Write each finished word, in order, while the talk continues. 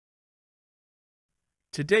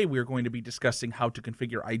Today we are going to be discussing how to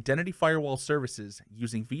configure Identity Firewall services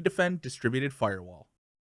using vDefend Distributed Firewall.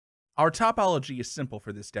 Our topology is simple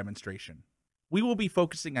for this demonstration. We will be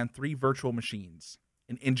focusing on 3 virtual machines: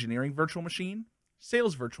 an engineering virtual machine,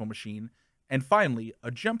 sales virtual machine, and finally,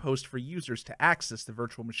 a jump host for users to access the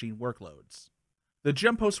virtual machine workloads. The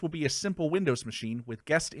jump host will be a simple Windows machine with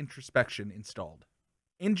Guest Introspection installed.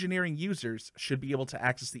 Engineering users should be able to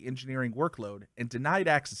access the engineering workload and denied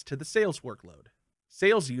access to the sales workload.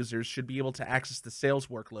 Sales users should be able to access the sales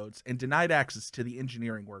workloads and denied access to the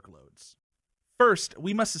engineering workloads. First,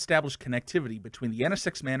 we must establish connectivity between the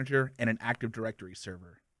NSX Manager and an Active Directory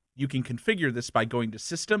server. You can configure this by going to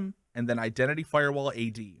System and then Identity Firewall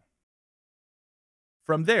AD.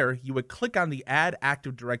 From there, you would click on the Add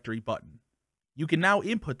Active Directory button. You can now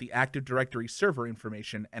input the Active Directory server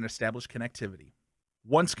information and establish connectivity.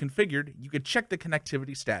 Once configured, you can check the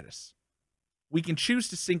connectivity status. We can choose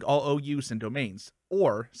to sync all OUs and domains,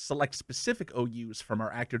 or select specific OUs from our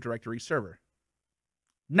Active Directory server.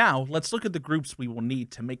 Now, let's look at the groups we will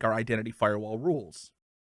need to make our Identity Firewall rules.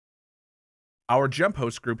 Our jump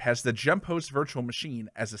host group has the jump host virtual machine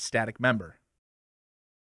as a static member.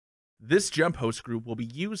 This jump host group will be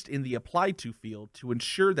used in the Applied To field to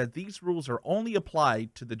ensure that these rules are only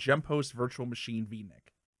applied to the jump host virtual machine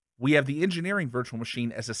VNIC. We have the engineering virtual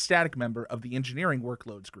machine as a static member of the engineering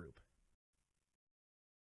workloads group.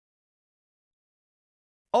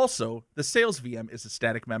 Also, the sales VM is a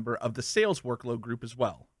static member of the sales workload group as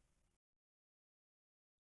well.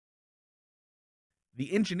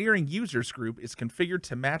 The engineering users group is configured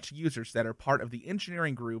to match users that are part of the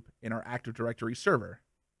engineering group in our Active Directory server.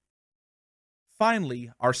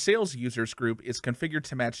 Finally, our sales users group is configured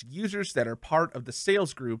to match users that are part of the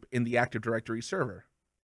sales group in the Active Directory server.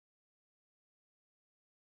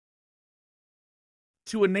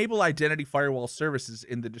 To enable Identity Firewall services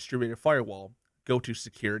in the Distributed Firewall, go to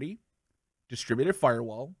Security, Distributed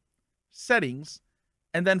Firewall, Settings,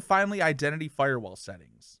 and then finally Identity Firewall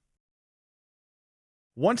Settings.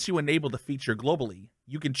 Once you enable the feature globally,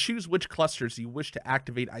 you can choose which clusters you wish to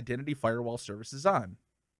activate Identity Firewall services on.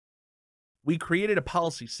 We created a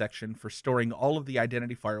policy section for storing all of the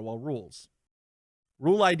Identity Firewall rules.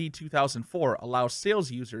 Rule ID 2004 allows sales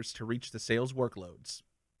users to reach the sales workloads.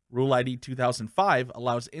 Rule ID 2005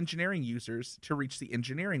 allows engineering users to reach the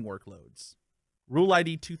engineering workloads. Rule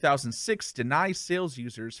ID 2006 denies sales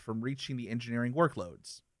users from reaching the engineering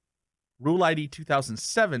workloads. Rule ID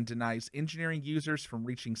 2007 denies engineering users from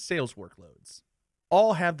reaching sales workloads.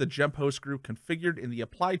 All have the jump host group configured in the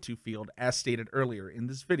Applied To field as stated earlier in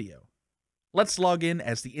this video. Let's log in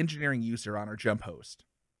as the engineering user on our jump host.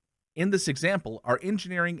 In this example, our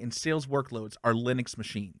engineering and sales workloads are Linux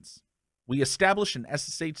machines. We establish an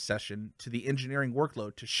SSH session to the engineering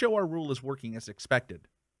workload to show our rule is working as expected.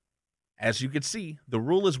 As you can see, the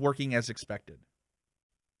rule is working as expected.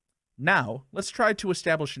 Now, let's try to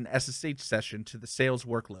establish an SSH session to the sales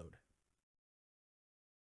workload.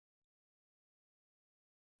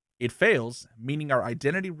 It fails, meaning our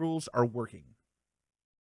identity rules are working.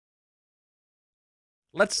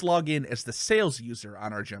 Let's log in as the sales user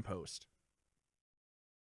on our jump host.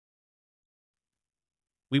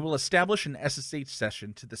 We will establish an SSH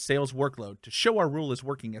session to the sales workload to show our rule is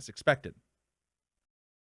working as expected.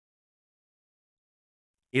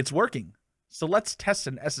 It's working, so let's test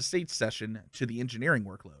an SSH session to the engineering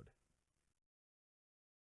workload.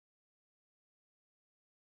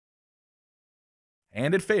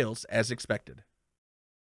 And it fails as expected.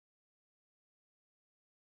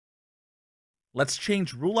 Let's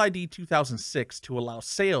change Rule ID 2006 to allow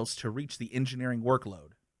sales to reach the engineering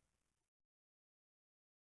workload.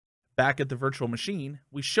 Back at the virtual machine,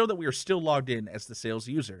 we show that we are still logged in as the sales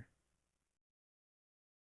user.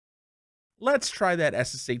 Let's try that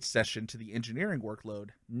SSH session to the engineering workload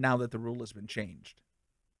now that the rule has been changed.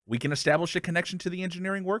 We can establish a connection to the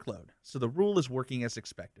engineering workload, so the rule is working as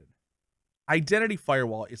expected. Identity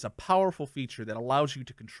Firewall is a powerful feature that allows you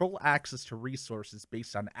to control access to resources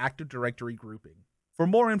based on Active Directory grouping. For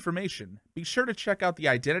more information, be sure to check out the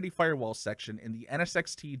Identity Firewall section in the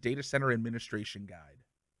NSXT Data Center Administration Guide.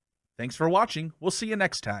 Thanks for watching. We'll see you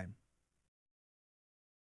next time.